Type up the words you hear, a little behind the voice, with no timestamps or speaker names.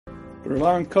Rav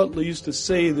Aharon Kotler used to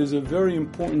say there's a very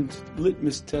important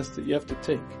litmus test that you have to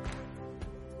take.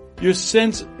 Your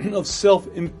sense of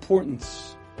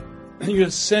self-importance, your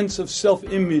sense of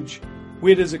self-image,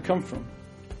 where does it come from?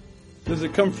 Does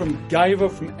it come from gaiva,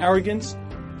 from arrogance,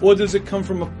 or does it come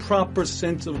from a proper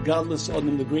sense of gadlus,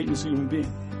 Adam, the greatness of human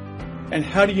being? And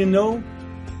how do you know?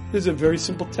 There's a very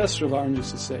simple test, Rav Aharon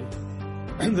used to say.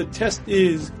 And the test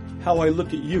is how I look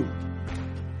at you.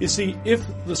 You see, if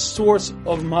the source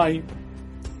of my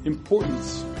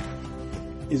importance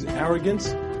is arrogance,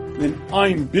 then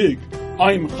I'm big,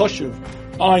 I'm chashuv,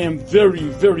 I am very,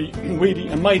 very weighty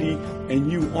and mighty,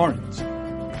 and you aren't.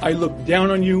 I look down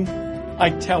on you,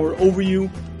 I tower over you,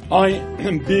 I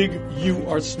am big, you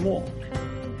are small.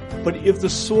 But if the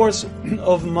source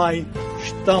of my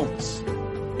shtals,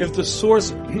 if the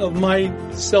source of my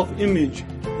self-image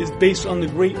is based on the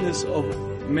greatness of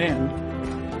man,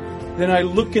 then I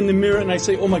look in the mirror and I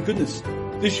say, oh my goodness,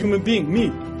 this human being, me,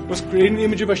 was created in the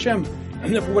image of Hashem,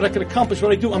 and therefore what I could accomplish,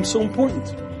 what I do, I'm so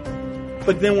important.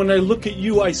 But then when I look at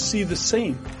you, I see the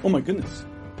same. Oh my goodness,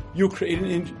 you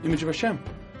created in the image of Hashem.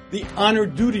 The honor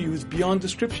due to you is beyond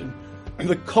description. And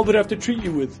the kavod I have to treat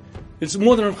you with, it's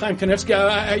more than Rav Chaim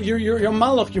Kanevsky. You're a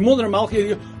malach, you're more than a malach,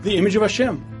 you're the image of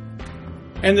Hashem.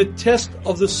 And the test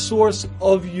of the source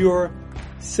of your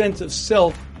sense of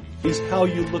self is how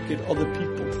you look at other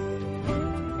people.